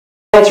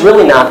It's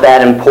really not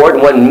that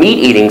important what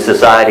meat-eating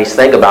societies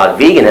think about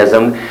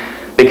veganism,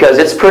 because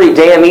it's pretty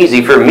damn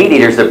easy for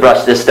meat-eaters to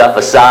brush this stuff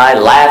aside,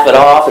 laugh it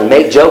off, and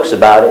make jokes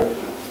about it.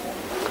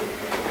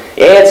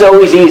 Yeah, it's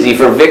always easy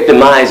for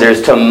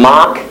victimizers to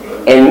mock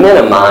and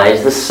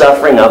minimize the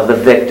suffering of the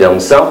victim,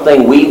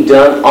 something we've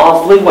done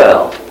awfully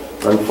well,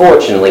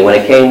 unfortunately, when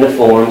it came to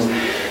forms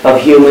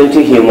of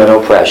human-to-human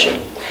oppression.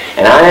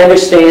 And I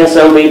understand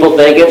some people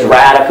think it's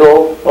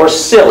radical or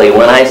silly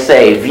when I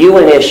say view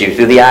an issue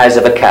through the eyes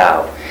of a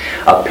cow,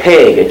 a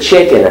pig, a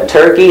chicken, a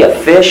turkey, a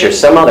fish, or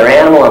some other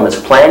animal on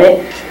this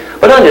planet.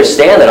 But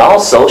understand that all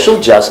social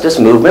justice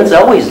movements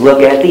always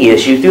look at the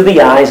issue through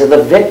the eyes of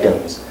the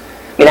victims.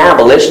 I mean,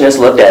 abolitionists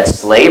looked at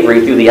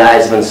slavery through the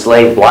eyes of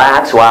enslaved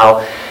blacks,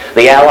 while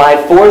the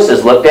Allied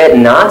forces looked at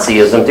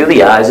Nazism through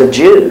the eyes of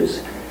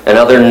Jews and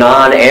other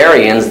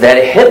non-Aryans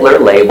that Hitler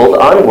labeled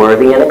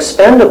unworthy and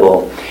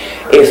expendable.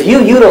 If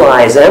you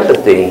utilize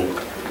empathy,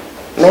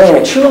 man,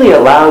 it truly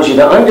allows you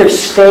to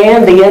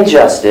understand the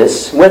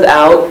injustice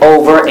without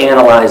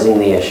overanalyzing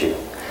the issue.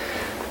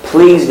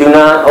 Please do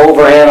not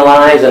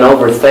overanalyze and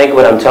overthink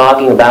what I'm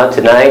talking about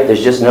tonight.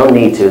 There's just no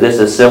need to. This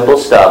is simple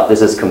stuff.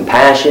 This is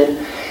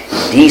compassion,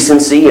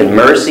 decency, and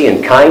mercy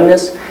and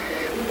kindness.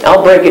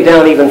 I'll break it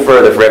down even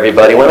further for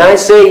everybody. When I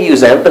say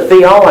use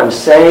empathy, all I'm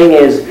saying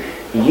is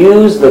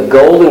use the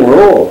golden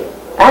rule.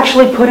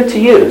 Actually put it to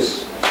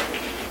use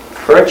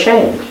for a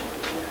change.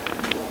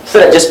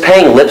 Instead of just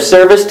paying lip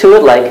service to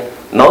it like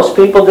most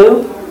people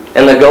do.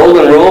 And the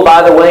golden rule,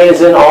 by the way,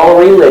 is in all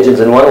religions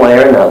in one way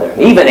or another.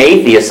 Even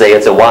atheists say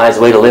it's a wise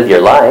way to live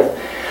your life,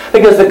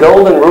 because the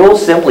golden rule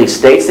simply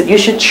states that you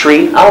should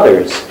treat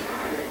others.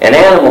 And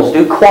animals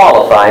do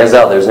qualify as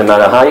others, no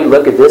matter how you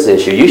look at this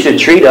issue. You should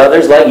treat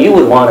others like you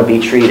would want to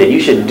be treated. You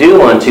should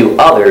do unto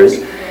others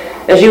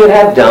as you would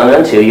have done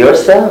unto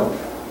yourself.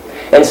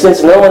 And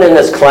since no one in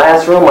this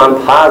classroom,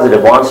 I'm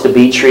positive, wants to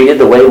be treated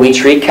the way we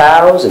treat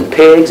cows and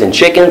pigs and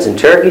chickens and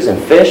turkeys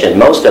and fish and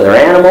most other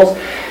animals,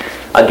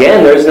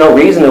 again, there's no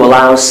reason to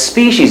allow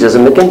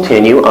speciesism to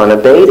continue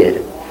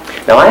unabated.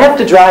 Now, I have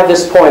to drive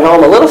this point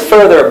home a little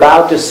further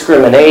about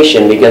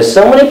discrimination, because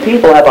so many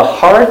people have a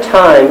hard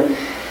time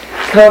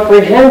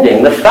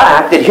comprehending the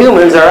fact that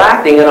humans are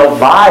acting in a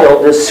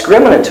vile,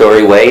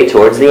 discriminatory way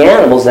towards the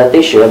animals that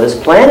they share this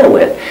planet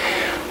with.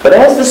 But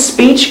as the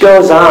speech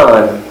goes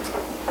on,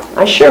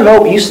 I sure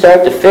hope you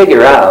start to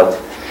figure out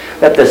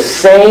that the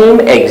same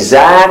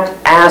exact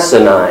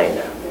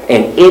asinine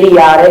and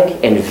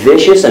idiotic and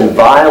vicious and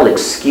vile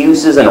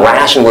excuses and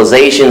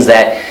rationalizations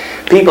that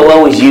people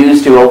always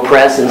use to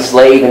oppress,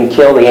 enslave, and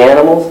kill the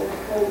animals,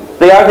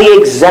 they are the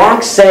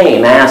exact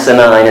same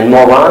asinine and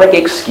moronic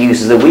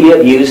excuses that we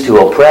have used to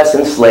oppress,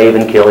 enslave,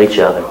 and kill each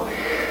other.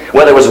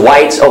 Whether it was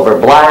whites over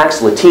blacks,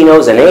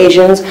 Latinos and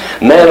Asians,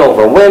 men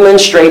over women,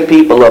 straight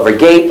people over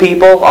gay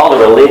people, all the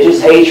religious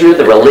hatred,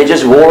 the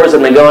religious wars that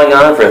have been going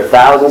on for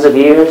thousands of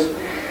years.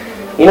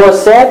 You know, a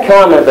sad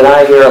comment that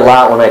I hear a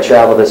lot when I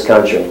travel this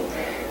country,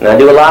 and I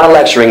do a lot of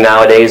lecturing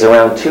nowadays,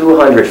 around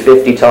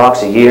 250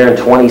 talks a year in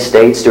 20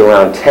 states to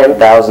around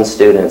 10,000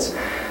 students.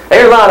 I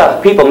hear a lot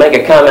of people make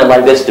a comment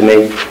like this to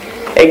me.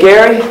 Hey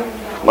Gary,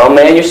 well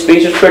man, your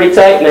speech was pretty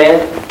tight,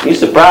 man. You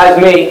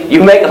surprised me.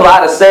 You make a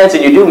lot of sense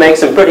and you do make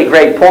some pretty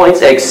great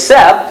points,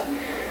 except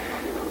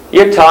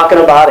you're talking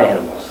about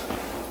animals.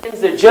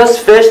 They're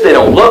just fish. They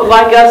don't look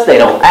like us. They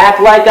don't act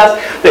like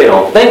us. They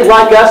don't think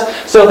like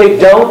us. So they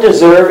don't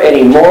deserve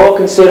any moral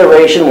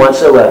consideration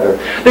whatsoever.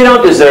 They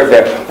don't deserve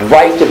their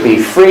right to be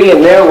free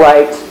and their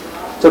right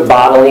to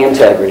bodily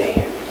integrity.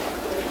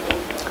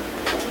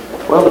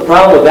 Well, the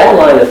problem with that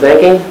line of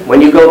thinking,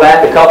 when you go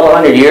back a couple of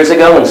hundred years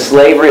ago in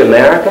slavery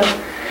America,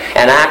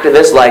 and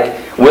activists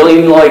like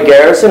William Lloyd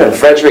Garrison and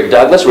Frederick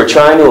Douglass were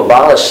trying to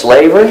abolish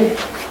slavery,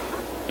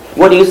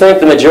 what do you think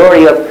the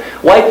majority of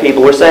white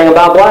people were saying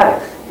about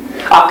blacks?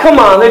 Oh, come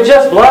on, they're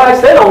just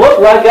blacks. They don't look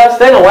like us.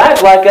 They don't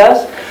act like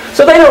us.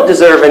 So they don't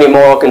deserve any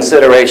moral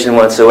consideration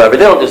whatsoever.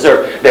 They don't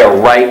deserve their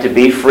right to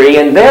be free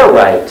and their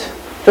right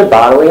to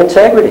bodily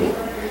integrity.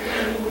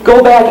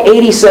 Go back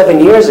 87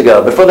 years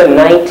ago, before the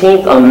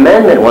 19th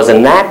Amendment was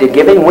enacted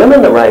giving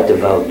women the right to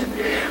vote.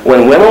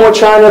 When women were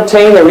trying to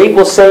obtain their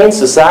equal say in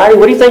society,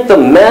 what do you think the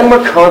men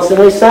were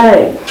constantly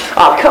saying?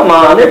 Oh, come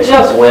on, they're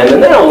just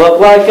women. They don't look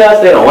like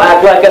us. They don't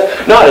act like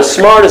us. Not as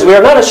smart as we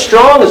are. Not as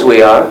strong as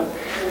we are.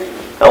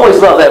 I always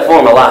love that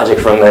form of logic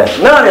from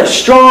them. Not as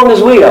strong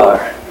as we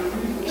are.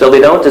 So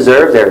they don't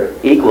deserve their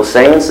equal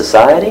say in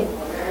society?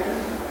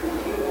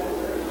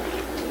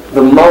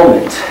 The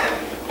moment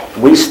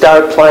we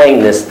start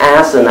playing this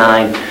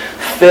asinine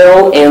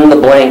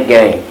fill-in-the-blank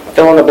game.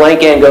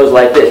 Fill-in-the-blank game goes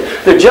like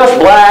this. They're just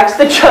blacks,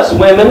 they're just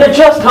women, they're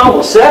just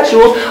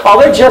homosexuals,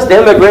 oh, they're just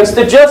immigrants,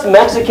 they're just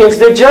Mexicans,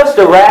 they're just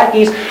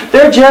Iraqis,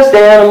 they're just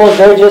animals,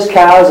 they're just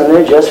cows, and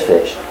they're just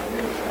fish.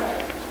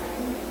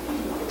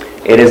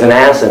 It is an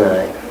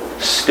asinine,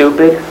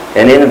 stupid,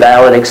 and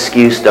invalid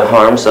excuse to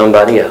harm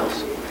somebody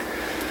else.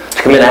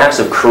 To commit acts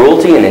of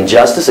cruelty and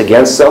injustice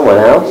against someone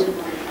else.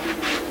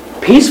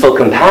 Peaceful,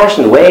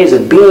 compassionate ways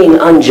of being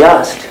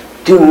unjust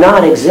do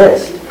not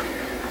exist.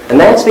 And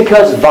that's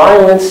because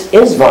violence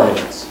is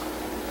violence.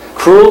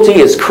 Cruelty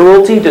is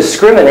cruelty,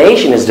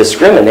 discrimination is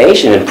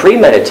discrimination, and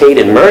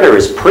premeditated murder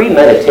is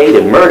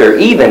premeditated murder,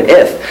 even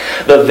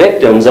if the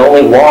victims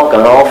only walk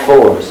on all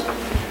fours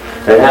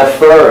and have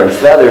fur and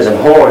feathers and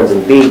horns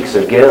and beaks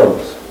or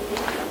gills.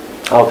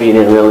 I hope you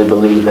didn't really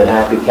believe that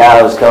happy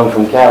cows come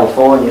from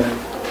California,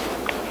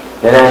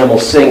 and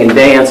animals sing and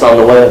dance on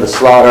the way to the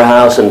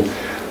slaughterhouse and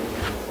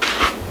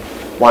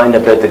wind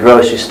up at the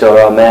grocery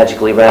store all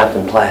magically wrapped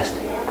in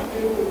plastic.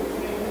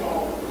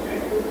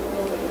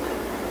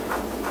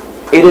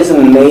 It is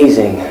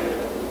amazing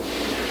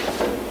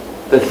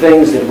the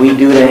things that we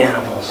do to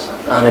animals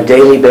on a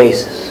daily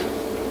basis.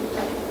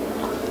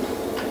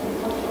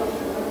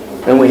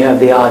 And we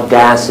have the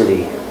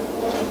audacity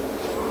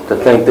to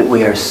think that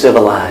we are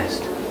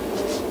civilized.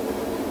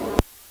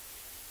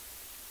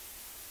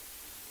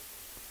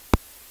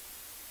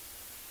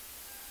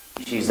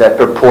 Species that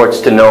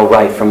purports to know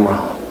right from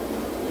wrong.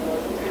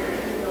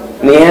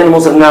 And the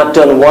animals have not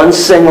done one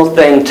single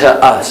thing to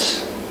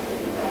us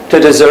to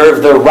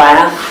deserve the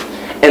wrath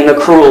and the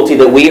cruelty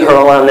that we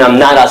hurl on them.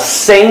 Not a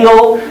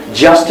single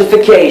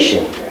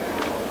justification,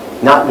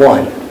 not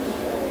one,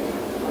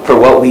 for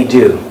what we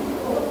do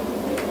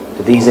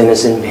to these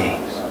innocent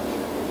beings.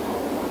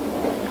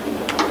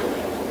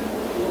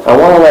 I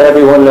want to let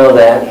everyone know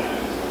that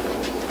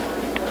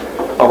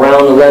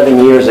around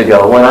 11 years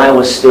ago, when I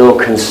was still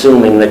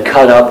consuming the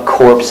cut-up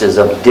corpses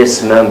of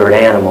dismembered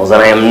animals,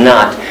 and I am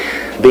not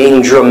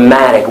being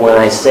dramatic when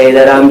I say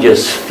that, I'm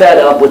just fed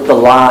up with the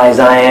lies.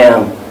 I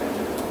am.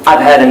 I've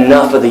had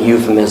enough of the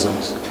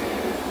euphemisms.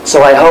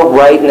 So I hope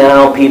right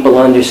now people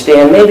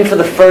understand, maybe for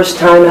the first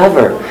time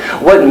ever,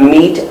 what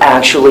meat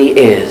actually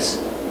is.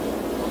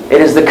 It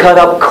is the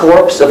cut-up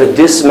corpse of a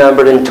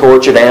dismembered and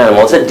tortured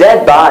animal. It's a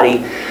dead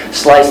body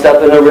sliced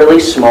up into really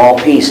small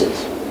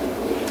pieces.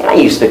 I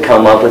used to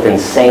come up with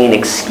insane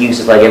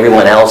excuses like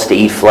everyone else to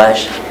eat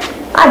flesh.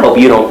 I hope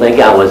you don't think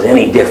I was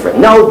any different.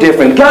 No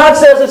different. God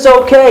says it's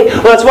okay.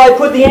 Well, that's why I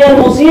put the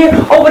animals here.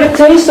 Oh, but it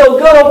tastes so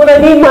good. Oh, but I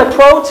need my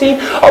protein.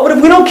 Oh, but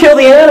if we don't kill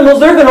the animals,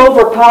 they're going to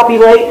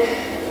overpopulate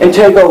and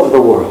take over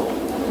the world.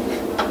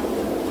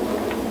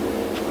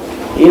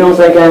 You don't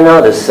think I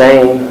know the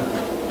same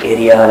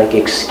idiotic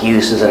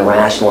excuses and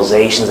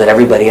rationalizations that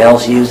everybody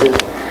else uses?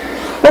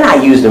 And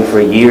I used them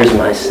for years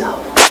myself.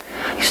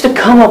 I used to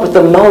come up with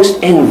the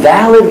most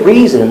invalid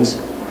reasons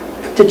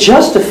to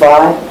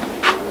justify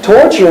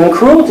torture and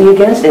cruelty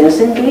against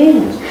innocent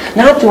beings.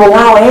 Not to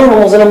allow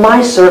animals into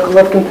my circle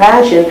of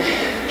compassion,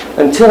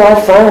 until I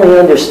finally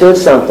understood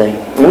something.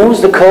 And it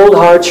was the cold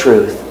hard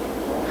truth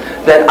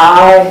that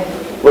I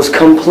was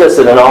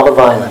complicit in all the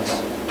violence.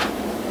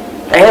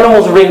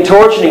 Animals were being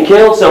tortured and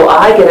killed so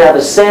I could have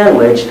a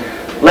sandwich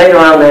later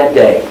on that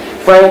day.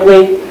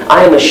 Frankly,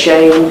 I am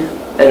ashamed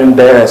and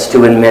embarrassed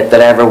to admit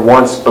that I ever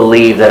once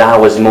believed that I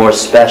was more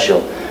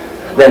special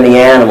than the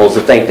animals, to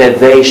think that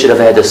they should have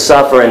had to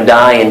suffer and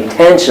die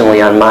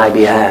intentionally on my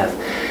behalf.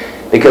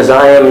 Because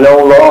I am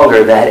no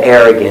longer that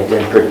arrogant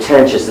and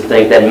pretentious to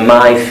think that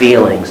my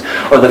feelings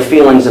or the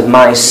feelings of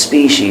my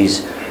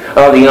species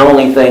are the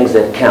only things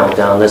that count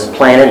on this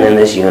planet and in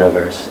this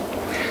universe.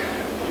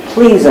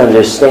 Please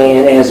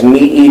understand, as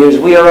meat eaters,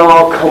 we are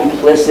all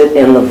complicit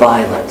in the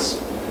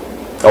violence.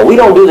 Now, we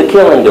don't do the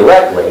killing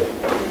directly.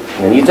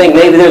 And you think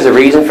maybe there's a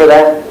reason for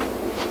that?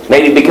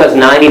 Maybe because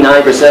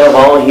 99% of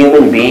all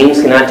human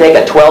beings cannot take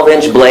a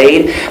 12-inch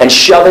blade and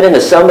shove it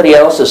into somebody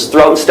else's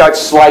throat and start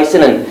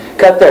slicing and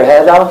cut their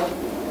head off?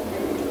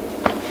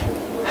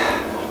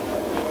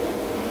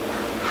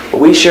 But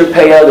we sure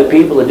pay other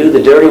people to do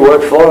the dirty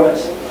work for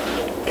us.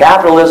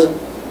 Capitalism.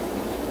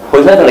 We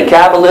live in a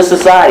capitalist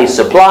society,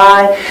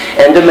 supply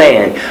and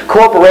demand.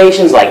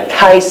 Corporations like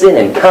Tyson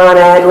and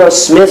ConAgra,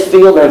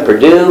 Smithfield and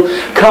Purdue,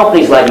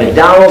 companies like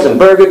McDonald's and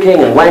Burger King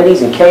and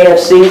Wendy's and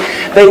KFC,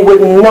 they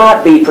would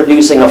not be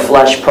producing a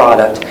flesh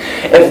product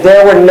if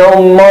there were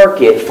no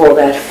market for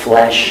that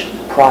flesh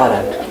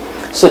product.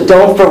 So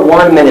don't for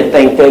 1 minute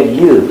think that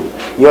you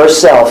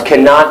yourself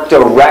cannot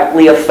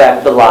directly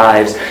affect the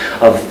lives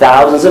of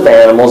thousands of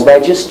animals by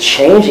just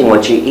changing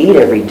what you eat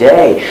every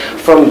day.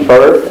 From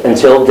birth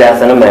until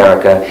death in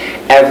America,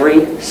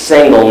 every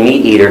single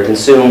meat eater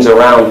consumes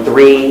around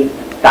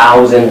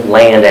 3,000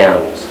 land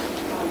animals.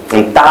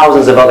 And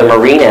thousands of other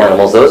marine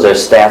animals. Those are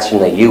stats from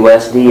the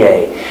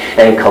USDA.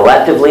 And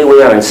collectively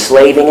we are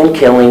enslaving and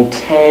killing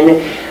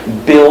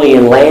 10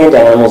 billion land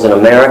animals in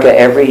America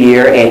every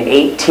year and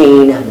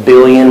 18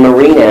 billion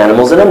marine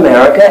animals in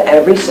America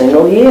every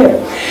single year.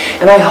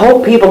 And I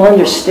hope people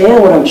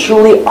understand what I'm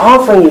truly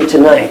offering you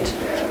tonight.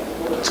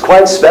 It's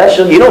quite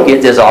special. You don't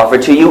get this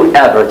offered to you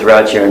ever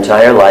throughout your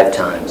entire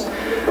lifetimes.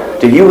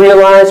 Do you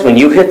realize when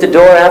you hit the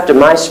door after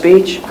my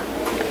speech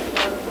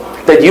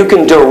that you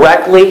can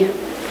directly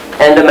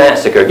end a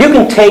massacre? You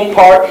can take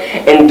part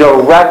in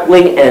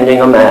directly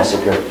ending a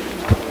massacre.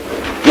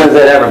 Has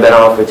that ever been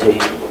offered to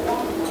you?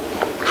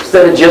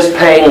 Instead of just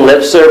paying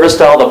lip service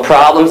to all the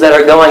problems that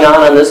are going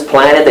on this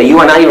planet that you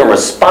are not even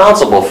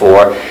responsible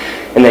for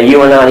and that you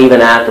are not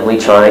even actively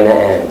trying to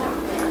end.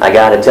 I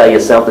got to tell you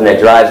something that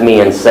drives me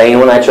insane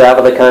when I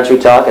travel the country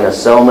talking to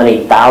so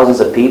many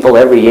thousands of people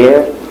every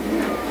year.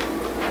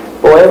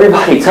 Boy,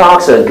 everybody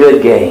talks a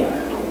good game.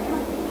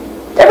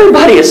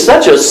 Everybody is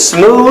such a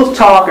smooth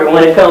talker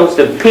when it comes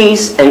to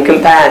peace and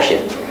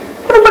compassion.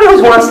 Everybody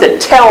always wants to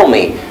tell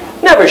me,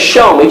 never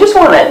show me, just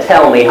want to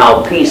tell me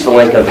how peaceful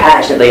and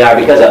compassionate they are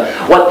because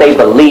of what they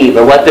believe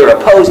or what they're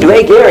opposed to.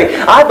 Hey Gary,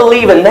 I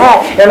believe in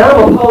that, and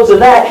I'm opposed to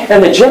that.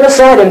 And the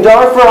genocide in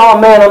Darfur, oh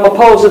man, I'm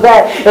opposed to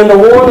that. And the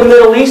war in the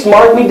Middle East,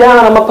 mark me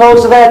down, I'm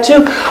opposed to that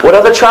too. What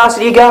other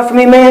atrocity you got for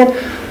me, man?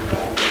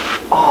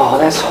 Oh,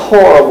 that's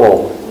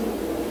horrible.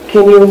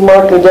 Can you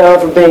mark me down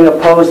for being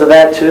opposed to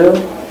that too?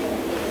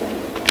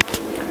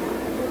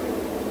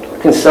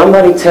 Can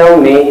somebody tell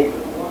me,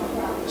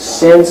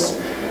 since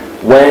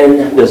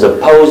when does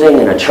opposing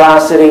an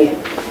atrocity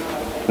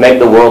make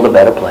the world a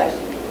better place?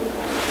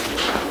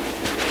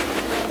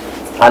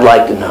 I'd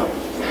like to know.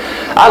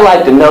 I'd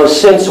like to know,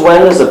 since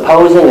when does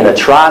opposing an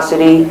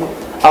atrocity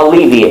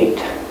alleviate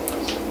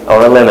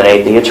or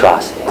eliminate the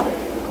atrocity?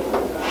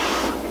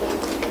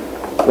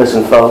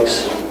 Listen,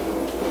 folks,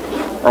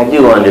 I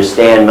do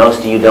understand most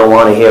of you don't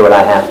want to hear what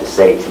I have to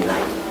say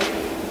tonight.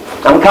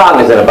 I'm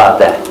cognizant about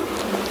that.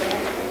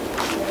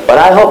 But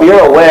I hope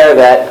you're aware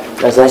that,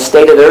 as I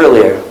stated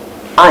earlier,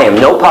 I am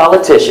no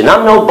politician.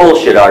 I'm no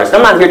bullshit artist.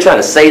 I'm not here trying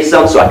to say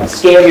something so I can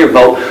scare your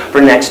vote for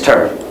next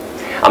term.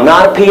 I'm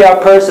not a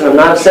PR person. I'm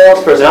not a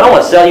salesperson. I don't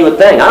want to sell you a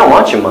thing. I don't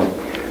want your money.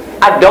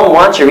 I don't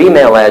want your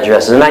email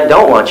addresses, and I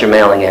don't want your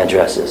mailing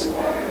addresses.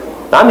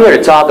 I'm here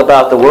to talk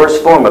about the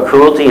worst form of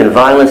cruelty and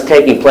violence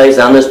taking place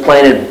on this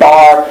planet,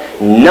 bar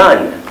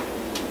none.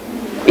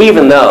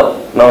 Even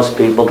though most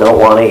people don't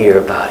want to hear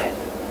about it.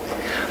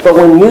 But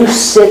when you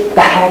sit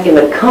back in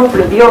the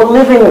comfort of your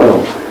living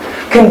room,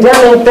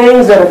 condemning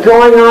things that are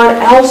going on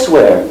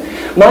elsewhere,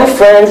 my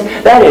friends,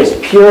 that is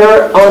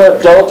pure,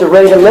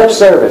 unadulterated lip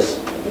service.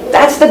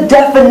 That's the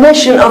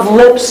definition of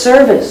lip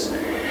service.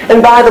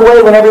 And by the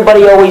way, when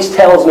everybody always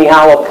tells me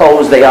how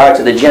opposed they are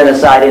to the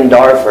genocide in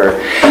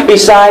Darfur,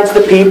 besides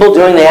the people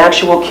doing the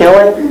actual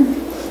killing,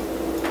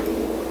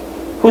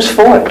 who's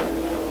for it?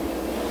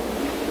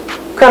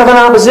 What kind of an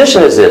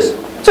opposition is this?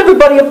 It's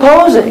everybody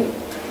opposing.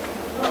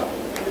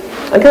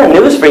 I got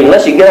news for you.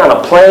 Unless you get on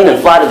a plane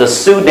and fly to the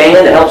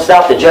Sudan to help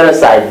stop the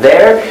genocide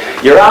there,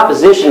 your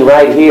opposition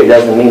right here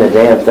doesn't mean a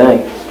damn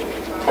thing.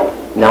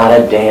 Not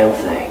a damn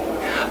thing.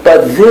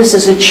 But this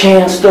is a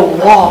chance to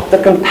walk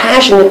the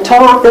compassionate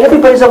talk that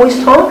everybody's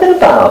always talking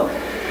about.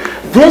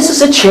 This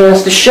is a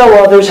chance to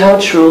show others how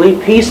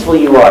truly peaceful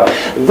you are.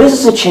 This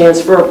is a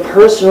chance for a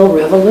personal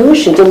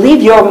revolution, to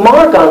leave your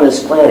mark on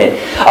this planet,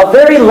 a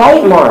very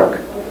light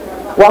mark,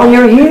 while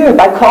you're here,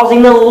 by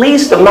causing the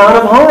least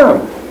amount of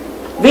harm.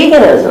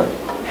 Veganism.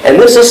 And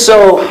this is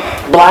so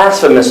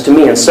blasphemous to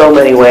me in so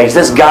many ways,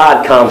 this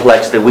God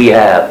complex that we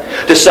have,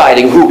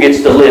 deciding who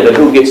gets to live and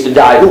who gets to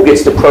die, who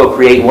gets to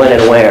procreate, when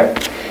and where.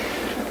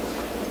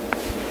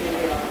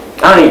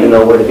 I don't even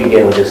know where to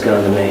begin with this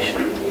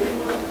condemnation.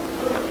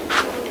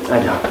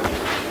 I don't.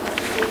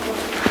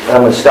 But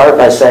I'm going to start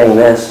by saying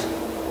this.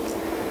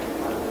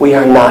 We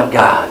are not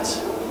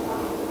gods.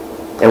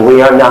 And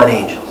we are not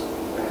angels.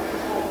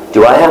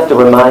 Do I have to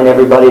remind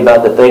everybody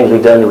about the things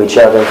we've done to each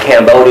other?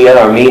 Cambodia,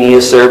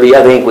 Armenia,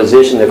 Serbia, the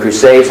Inquisition, the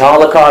Crusades,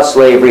 Holocaust,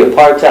 slavery,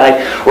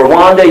 apartheid,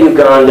 Rwanda,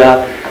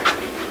 Uganda,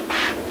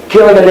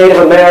 killing the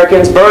Native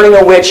Americans, burning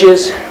of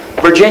witches,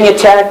 Virginia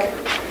Tech.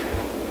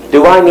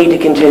 Do I need to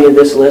continue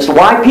this list?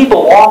 Why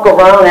people walk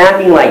around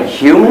acting like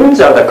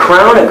humans are the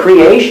crown of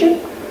creation?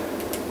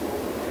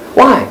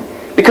 Why?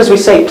 Because we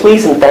say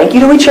please and thank you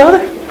to each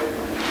other?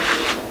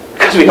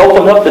 Because we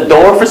open up the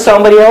door for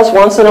somebody else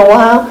once in a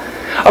while?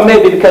 Or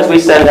maybe because we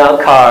send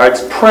out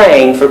cards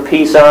praying for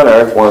peace on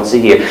earth once a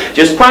year.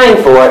 Just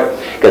praying for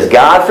it, because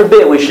God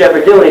forbid we should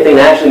ever do anything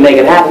to actually make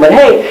it happen. But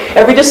hey,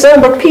 every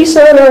December, peace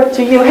on earth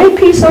to you. Hey,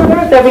 peace on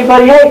earth,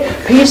 everybody. Hey,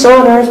 peace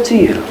on earth to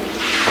you.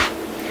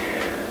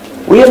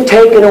 We have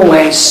taken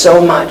away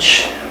so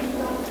much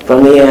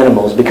from the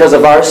animals because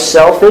of our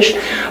selfish,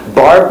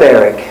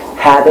 barbaric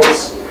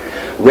habits,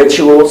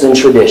 rituals, and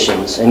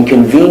traditions, and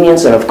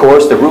convenience, and of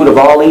course the root of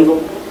all evil,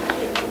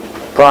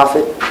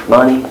 profit,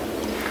 money.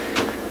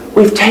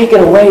 We've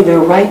taken away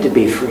their right to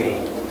be free.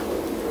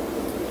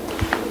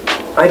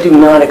 I do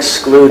not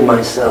exclude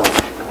myself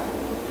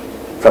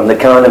from the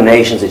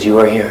condemnations that you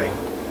are hearing.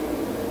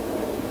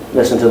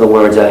 Listen to the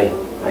words I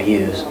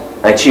use.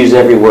 I choose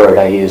every word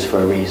I use for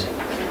a reason.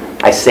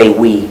 I say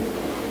we,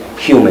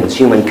 humans,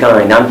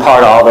 humankind. I'm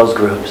part of all those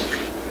groups.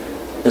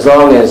 As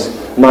long as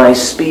my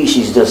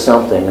species does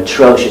something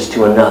atrocious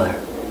to another,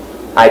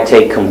 I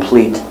take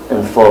complete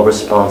and full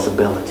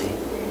responsibility.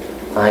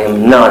 I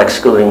am not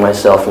excluding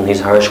myself from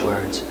these harsh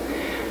words.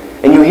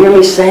 And you hear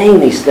me saying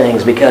these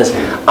things because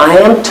I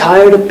am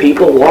tired of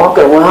people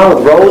walking around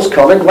with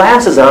rose-colored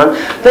glasses on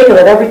thinking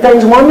that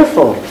everything's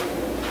wonderful.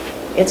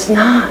 It's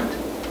not.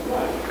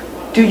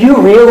 Do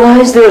you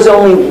realize there's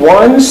only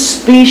one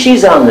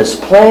species on this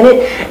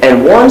planet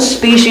and one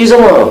species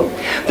alone?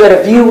 That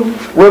if you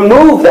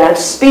remove that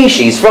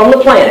species from the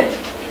planet,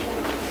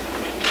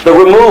 The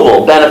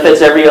removal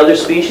benefits every other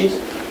species.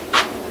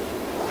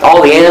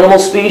 All the animal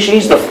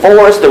species, the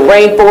forest, the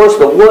rainforest,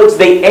 the woods,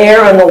 the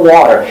air, and the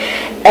water.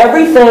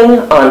 Everything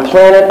on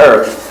planet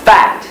Earth,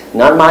 fact,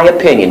 not my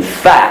opinion,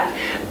 fact,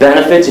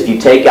 benefits if you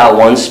take out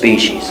one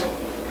species.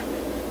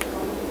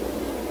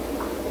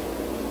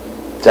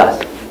 It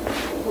does.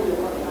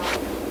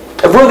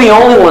 If we're the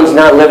only ones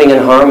not living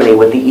in harmony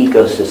with the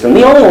ecosystem,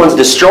 the only ones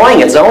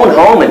destroying its own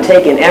home and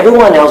taking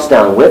everyone else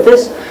down with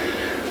us,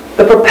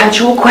 the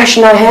perpetual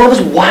question I have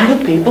is, why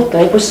do people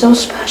think we're so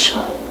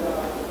special?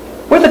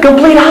 We're the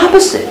complete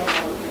opposite.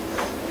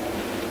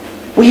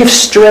 We have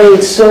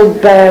strayed so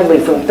badly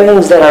from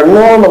things that are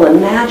normal and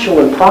natural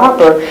and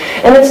proper,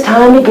 and it's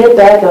time to get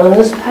back on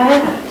this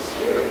path.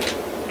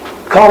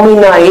 Call me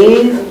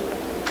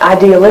naive,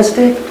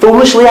 idealistic,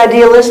 foolishly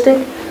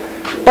idealistic,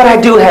 but I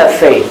do have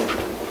faith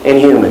in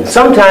humans.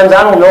 Sometimes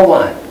I don't know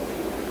why,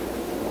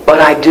 but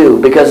I do,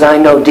 because I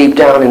know deep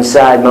down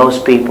inside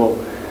most people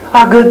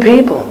are good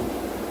people.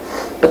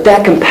 But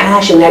that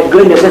compassion, that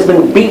goodness has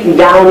been beaten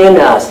down in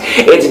us.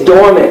 It's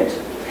dormant.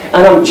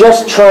 And I'm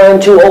just trying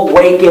to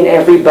awaken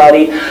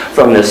everybody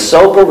from this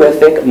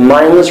soporific,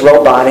 mindless,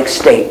 robotic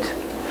state.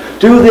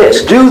 Do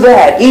this, do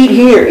that, eat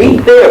here,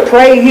 eat there,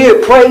 pray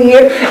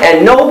here,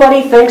 and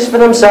nobody thinks for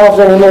themselves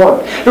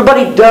anymore.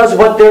 Everybody does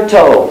what they're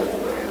told,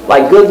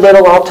 like good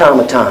little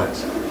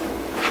automatons.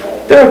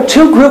 There are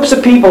two groups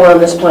of people on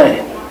this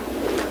planet.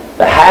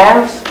 The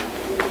haves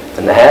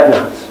and the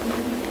have-nots.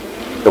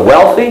 The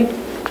wealthy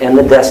and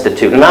the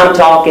destitute. And I'm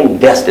talking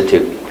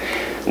destitute.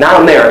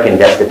 Not American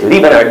destitute.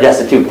 Even our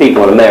destitute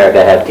people in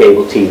America have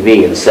cable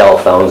TV and cell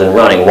phones and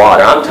running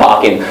water. I'm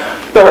talking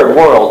third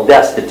world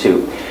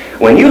destitute.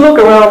 When you look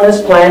around this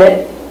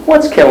planet,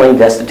 what's killing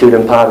destitute,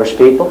 impoverished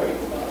people?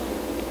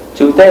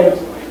 Two things.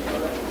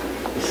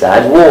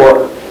 Besides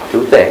war,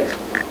 two things.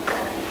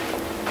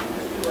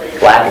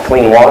 Lack of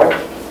clean water,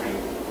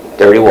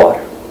 dirty water.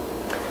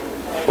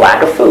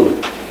 Lack of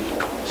food,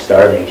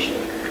 starvation.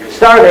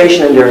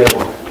 Starvation and dirty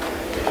water.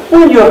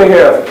 When did you ever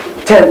hear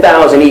of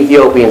 10,000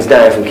 Ethiopians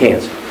dying from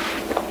cancer?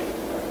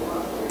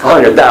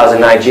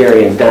 100,000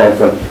 Nigerians dying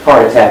from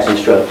heart attacks and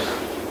strokes?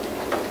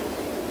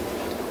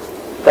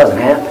 Doesn't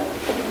happen.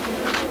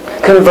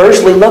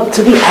 Conversely, look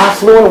to the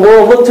affluent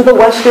world, look to the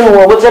Western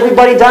world. What's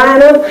everybody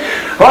dying of?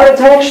 Heart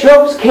attacks,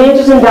 strokes,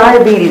 cancers, and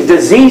diabetes.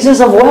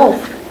 Diseases of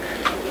wealth.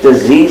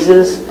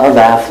 Diseases of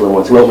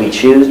affluence. What we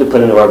choose to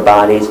put into our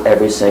bodies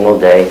every single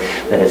day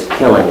that is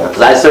killing us.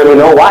 I certainly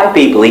know why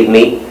people eat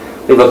meat.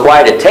 We've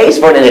acquired a taste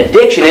for it, an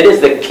addiction. It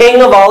is the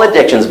king of all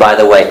addictions, by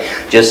the way.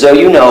 Just so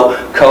you know,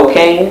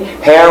 cocaine,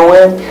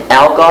 heroin,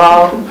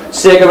 alcohol,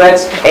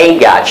 cigarettes ain't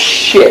got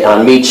shit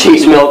on meat,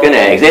 cheese, milk, and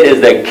eggs. It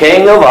is the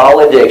king of all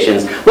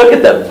addictions. Look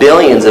at the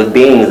billions of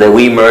beings that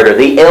we murder,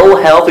 the ill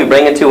health we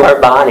bring into our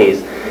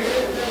bodies.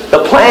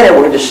 The planet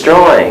we're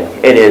destroying,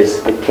 it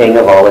is the king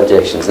of all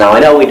addictions. Now, I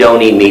know we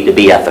don't eat meat to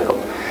be ethical.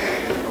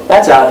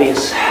 That's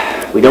obvious.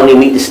 We don't eat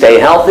meat to stay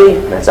healthy.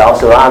 That's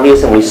also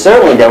obvious. And we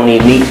certainly don't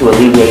eat meat to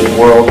alleviate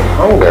world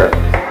hunger.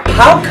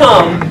 How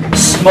come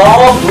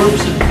small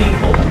groups of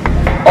people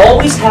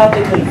always have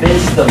to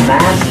convince the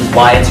masses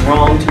why it's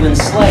wrong to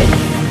enslave,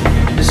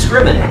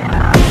 discriminate,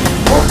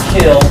 or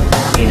kill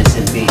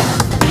innocent beings?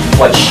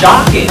 What's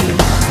shocking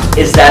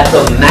is that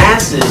the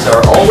masses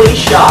are always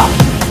shocked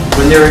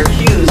when they're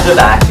accused of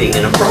acting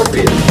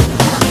inappropriately.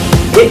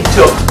 It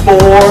took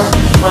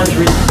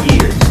 400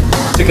 years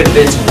to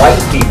convince white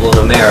people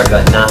in America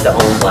not to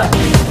own black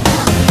people.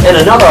 And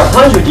another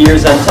 100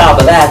 years on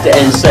top of that to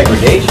end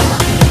segregation.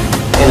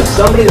 And if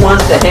somebody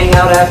wants to hang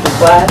out after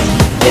class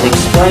and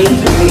explain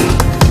to me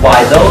why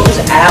those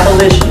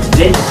abolitions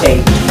didn't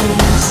take 2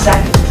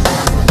 seconds,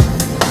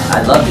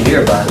 I'd love to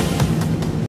hear about it.